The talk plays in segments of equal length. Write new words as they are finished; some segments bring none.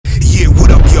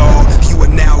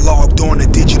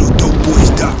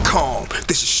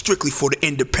This is strictly for the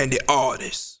independent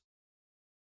artists.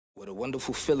 What a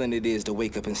wonderful feeling it is to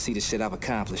wake up and see the shit I've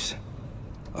accomplished.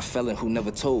 A felon who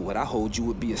never told what I hold you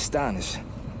would be astonished.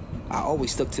 I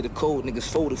always stuck to the code,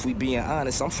 niggas fold if we being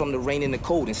honest. I'm from the rain and the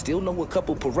cold and still know a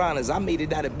couple piranhas. I made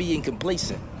it out of being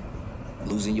complacent.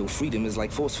 Losing your freedom is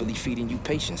like forcefully feeding you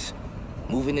patience.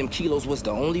 Moving them kilos was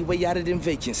the only way out of them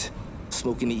vacants.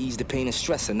 Smoking to ease the pain and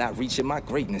stress and not reaching my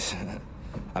greatness.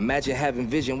 Imagine having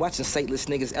vision, watching sightless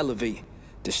niggas elevate.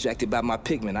 Distracted by my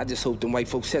pigment, I just hope them white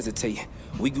folks hesitate.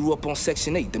 We grew up on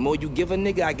Section 8. The more you give a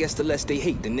nigga, I guess the less they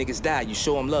hate. The niggas die, you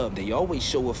show them love. They always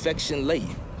show affection late.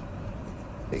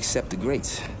 Except the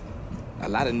greats. A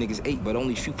lot of niggas ate, but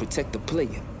only few protect the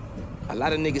plate. A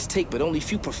lot of niggas take, but only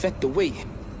few perfect the way.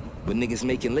 What niggas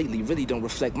making lately really don't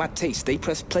reflect my taste. They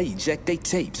press play, eject they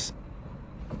tapes.